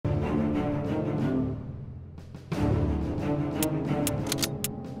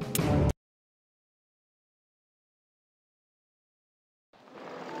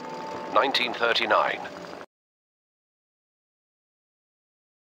1939.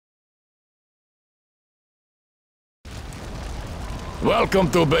 Welcome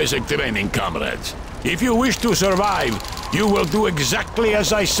to basic training, comrades. If you wish to survive, you will do exactly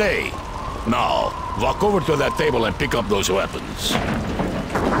as I say. Now, walk over to that table and pick up those weapons.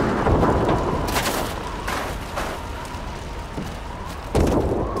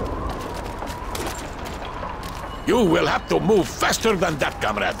 You will have to move faster than that,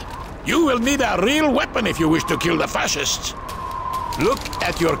 comrade. You will need a real weapon if you wish to kill the fascists. Look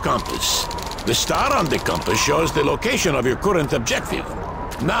at your compass. The star on the compass shows the location of your current objective.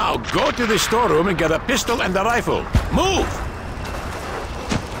 Now, go to the storeroom and get a pistol and a rifle. Move!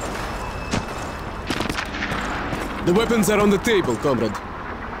 The weapons are on the table, comrade.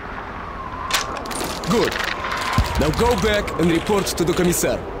 Good. Now go back and report to the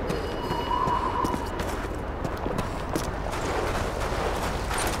commissar.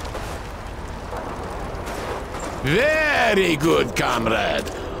 Very good, comrade.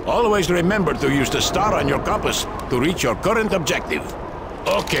 Always remember to use the star on your compass to reach your current objective.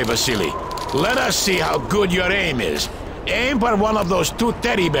 Okay, Vasily. Let us see how good your aim is. Aim for one of those two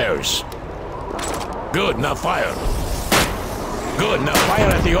teddy bears. Good, now fire. Good, now fire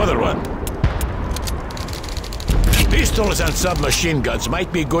at the other one. Pistols and submachine guns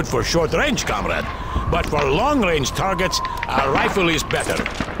might be good for short range, comrade, but for long range targets, a rifle is better.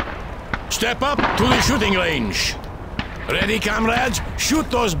 Step up to the shooting range. Ready, comrades? Shoot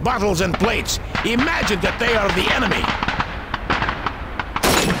those bottles and plates. Imagine that they are the enemy.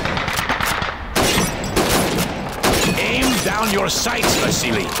 Aim down your sights,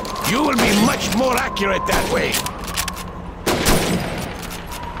 Vasily. You will be much more accurate that way.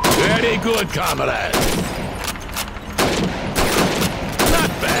 Very good, comrade. Not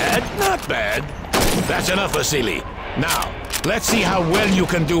bad, not bad. That's enough, Vasily. Now, let's see how well you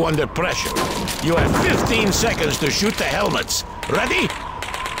can do under pressure. You have 15 seconds to shoot the helmets. Ready?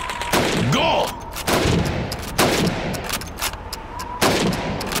 Go!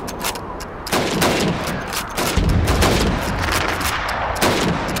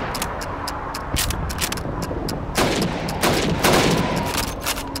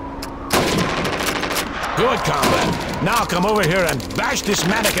 Good, comrade. Now come over here and bash this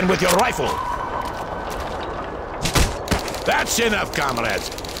mannequin with your rifle. That's enough, comrades.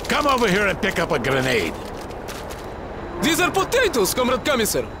 Come over here and pick up a grenade. These are potatoes, Comrade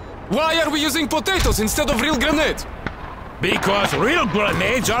Commissar. Why are we using potatoes instead of real grenades? Because real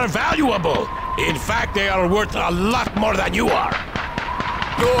grenades are valuable. In fact, they are worth a lot more than you are.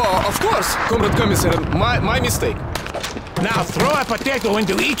 Oh, of course, Comrade Commissar. My mistake. Now throw a potato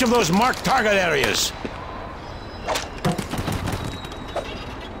into each of those marked target areas.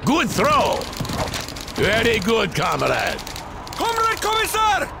 Good throw. Very good, comrade. Comrade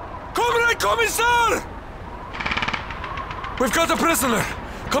Commissar! Comrade Commissar! We've got a prisoner.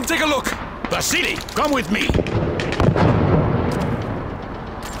 Come take a look. Vasily, come with me.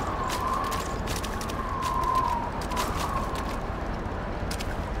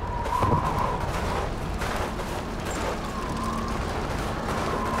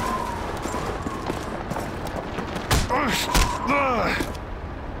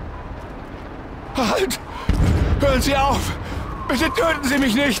 Halt! Hören Sie auf! Bitte töten Sie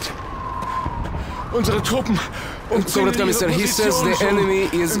mich nicht! Unsere Truppen Comrade Commissar, he says the enemy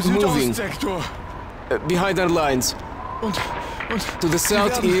is moving behind our lines to the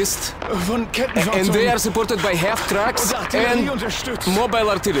southeast, and they are supported by half tracks and mobile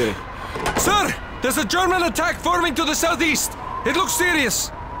artillery. Sir, there's a German attack forming to the southeast. It looks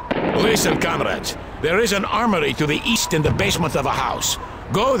serious. Listen, comrades. There is an armory to the east in the basement of a house.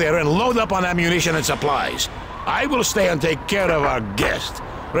 Go there and load up on ammunition and supplies. I will stay and take care of our guest.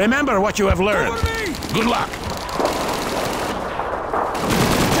 Remember what you have learned. Good luck.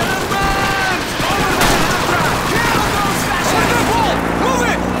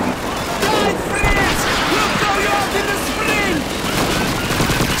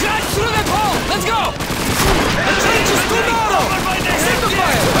 Let's go! The trench is too narrow! Signal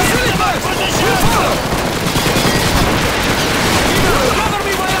fire! Vasily fire! You follow! Cover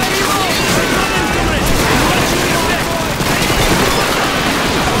me while I reload!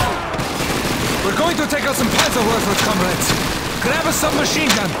 We're going to take out some panzer rifles, comrades. Grab a submachine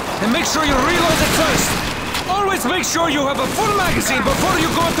gun and make sure you reload it first. Always make sure you have a full magazine before you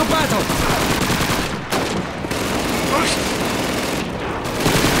go into battle.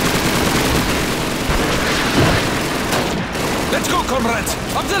 Let's go, comrades!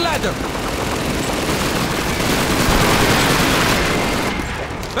 Up the ladder!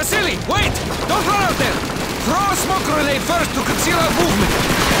 Vasily, wait! Don't run out there! Throw a smoke grenade first to conceal our movement!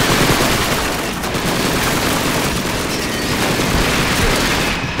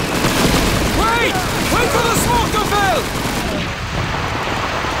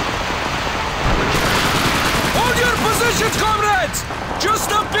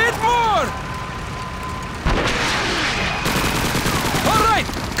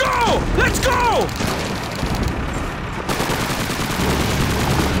 Let's go!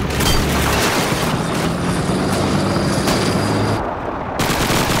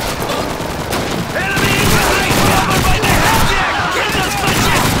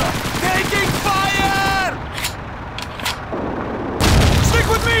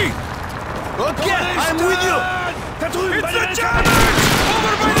 I'm with you! Da drüben! It's the Germans!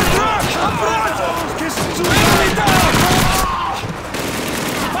 Over by the truck! Up front! Kisten zu! Enemy down!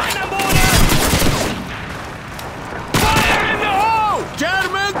 Bein am Boden! Fire in the hole!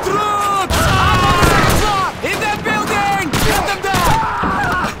 German troops! In the building! Get them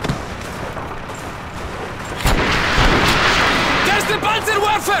down! There's the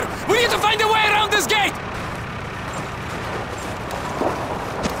Panzerwerfer! We need to find a way around this gate!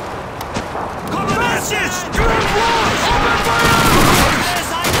 Ground walls! Open fire!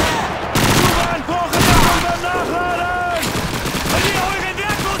 Zuwanpochen und beim Nachladen! Wenn ihr eure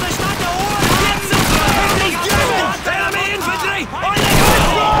wertlose Stadt erobert, jetzt sofort! Nicht geben! Enemy Infantry! On the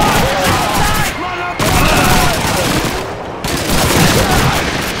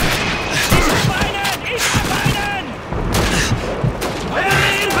Ich hab einen!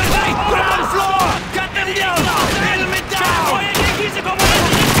 Enemy Infantry! Ground floor! Cut them down! Enemy down! Feuer gegen diese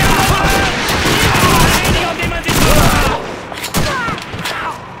Komponenten nicht gehauen!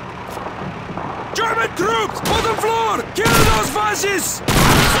 German troops! Bottom floor! Kill those fascists!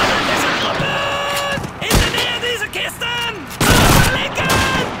 In der Nähe dieser Kisten! Zur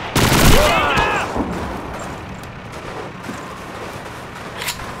Linken!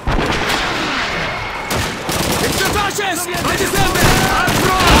 It's the fascists! I just have it! I'm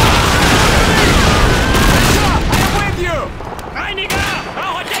through! I am with you! Reiniger!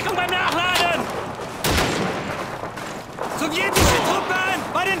 Brauche Deckung beim Nachladen! Sowjetische Truppen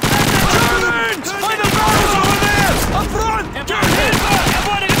bei den Germans! By the barrels over there! Up front! Get Hilfe! Er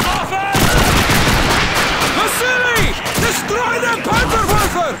wurde getroffen! Vasily! Destroy the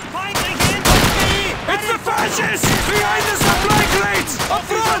Panzerwerfer! Feindliche Infanterie! It's the fascists! Behind the supply crates! Up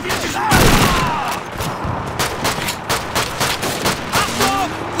front! Achtung!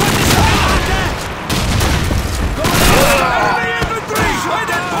 Russische Einheiten! Enemy infantry! By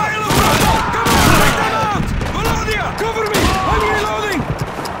that pile of rubble! Come on! Take them out! Volodya! Cover me! I'm reloading!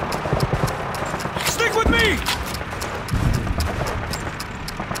 Stick with me!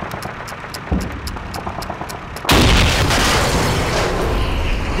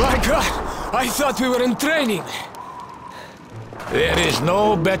 My God! I thought we were in training! There is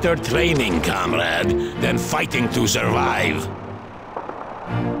no better training, comrade, than fighting to survive.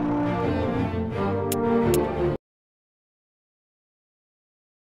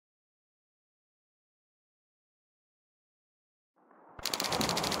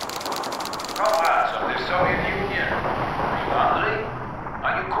 Comrades of the Soviet Union, are you hungry?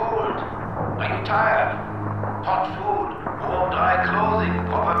 Are you cold? Are you tired? Hot food, warm dry clothing,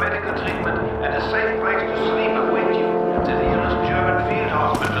 proper medical treatment, and a safe place to sleep await you at the nearest German field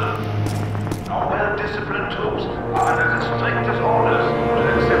hospital. Our well-disciplined troops are under the strictest orders to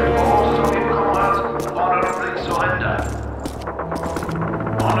accept all Soviet comrades honorably surrender.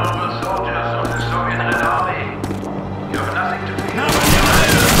 Honorable soldiers of the Soviet Red Army, you have nothing to fear.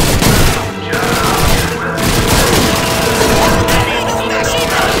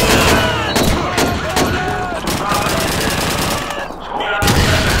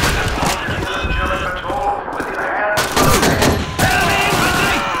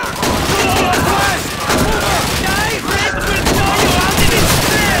 Dive right before you are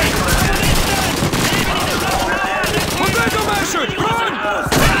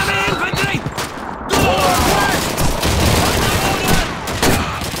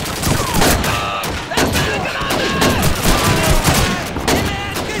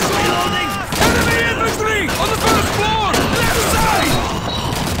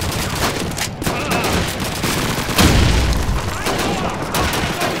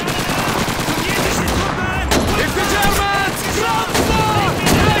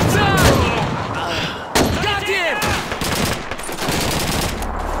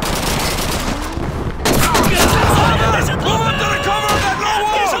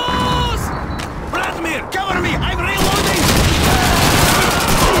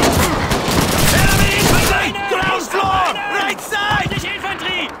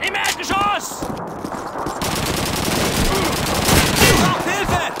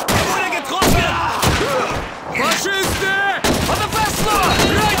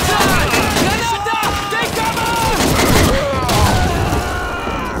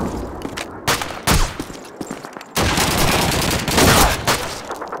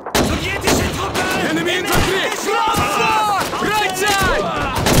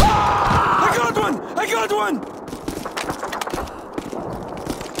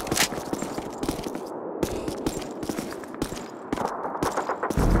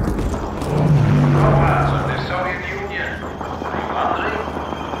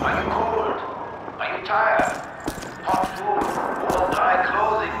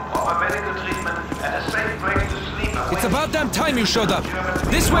time you showed up.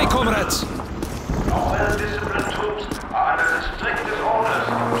 This way, comrades. Our well-disciplined troops are under the strictest orders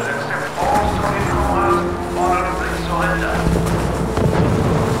to accept all Soviet commands or honorably surrender.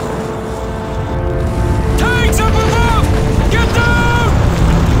 Tanks up above! Get down!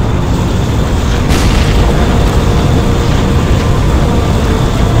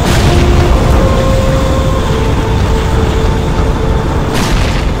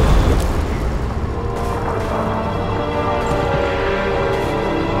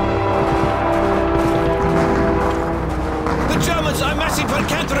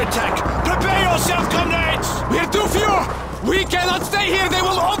 Prepare yourself, comrades! We're too few! We cannot stay here! They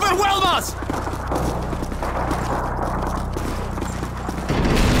will overwhelm us!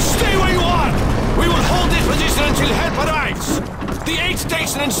 Stay where you are! We will hold this position until help arrives! The aid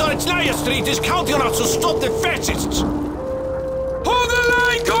station in Sorochnaya Street is counting on us to stop the fascists! Hold the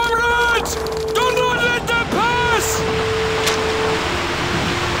line, comrades! Do not let them pass!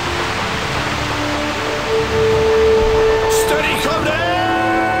 Steady,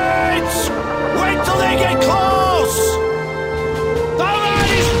 comrades! Wait till they get close!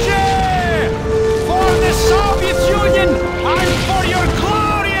 Tоварищи! For the Soviet Union and for your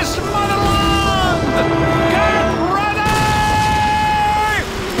glorious motherland! Get ready!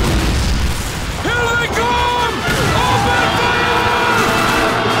 Here they come! Open fire!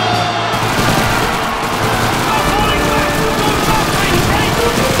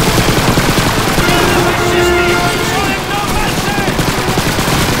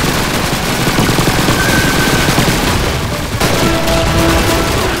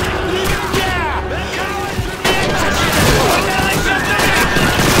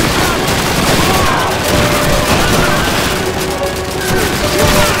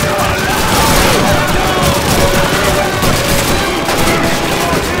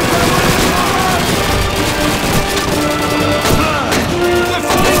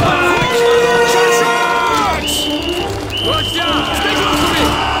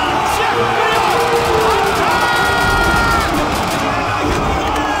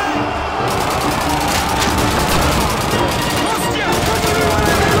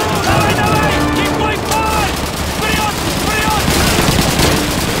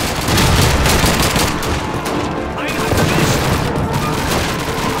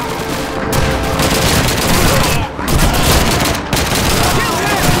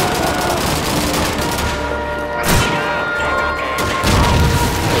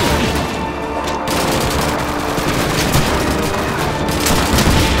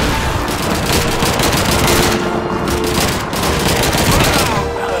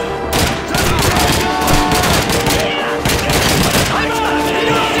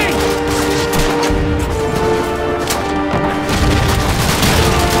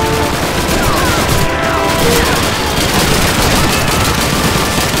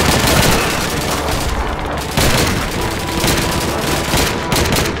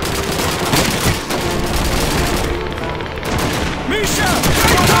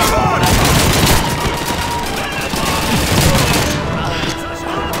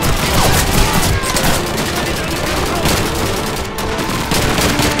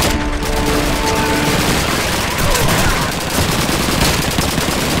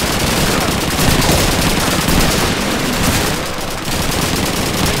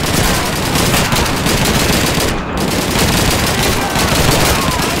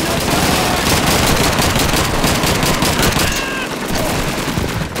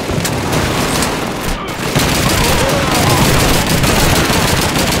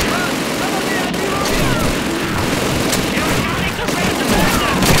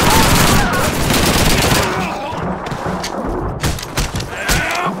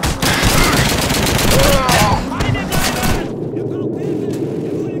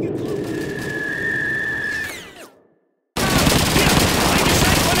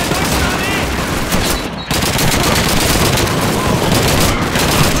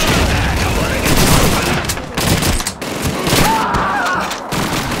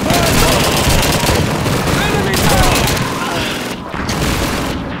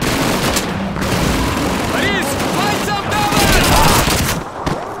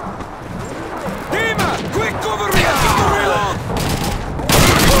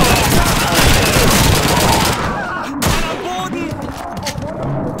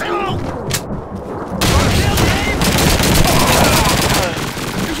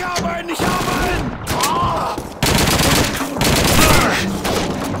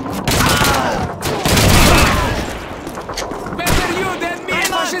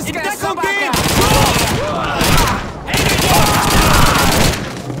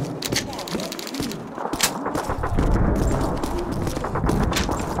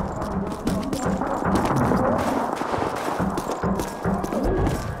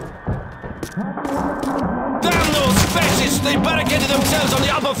 They barricaded themselves on the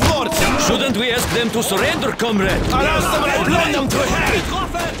upper floors. Shouldn't we ask them to surrender, comrade? I'll ask them and blow them to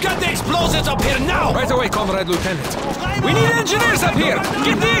hell. Get the explosives up here now! Right away, Comrade Lieutenant. We need engineers up here!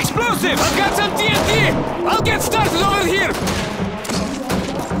 Get the explosives! I've got some TNT! I'll get started over here!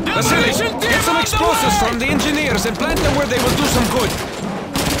 Vasily, get some explosives from the engineers and plant them where they will do some good.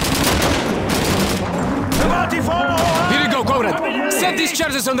 Here you go, comrade. Set these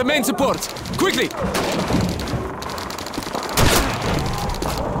charges on the main support. Quickly!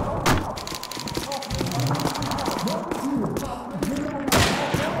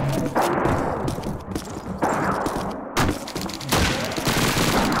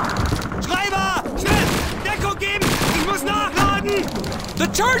 The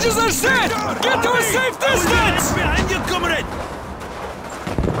charges are set! Get to a safe distance! Behind you, comrade!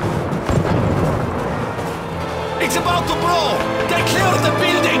 It's about to blow! They cleared the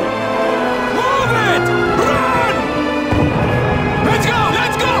building!